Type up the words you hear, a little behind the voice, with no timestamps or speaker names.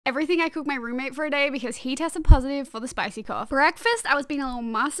everything I cooked my roommate for a day because he tested positive for the spicy cough. Breakfast, I was being a little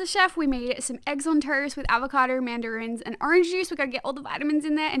master chef. We made some eggs on toast with avocado, mandarins, and orange juice. We gotta get all the vitamins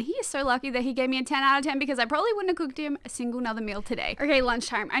in there, and he is so lucky that he gave me a 10 out of 10 because I probably wouldn't have cooked him a single another meal today. Okay,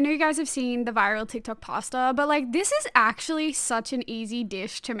 lunchtime. I know you guys have seen the viral TikTok pasta, but like this is actually such an easy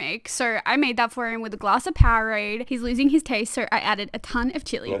dish to make. So I made that for him with a glass of Powerade. He's losing his taste, so I added a ton of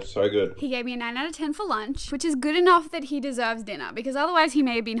chili. That's so good. He gave me a 9 out of 10 for lunch, which is good enough that he deserves dinner because otherwise he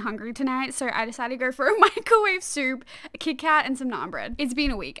may have been hungry tonight. So I decided to go for a microwave soup, a Kit Kat, and some naan bread. It's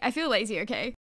been a week. I feel lazy, okay?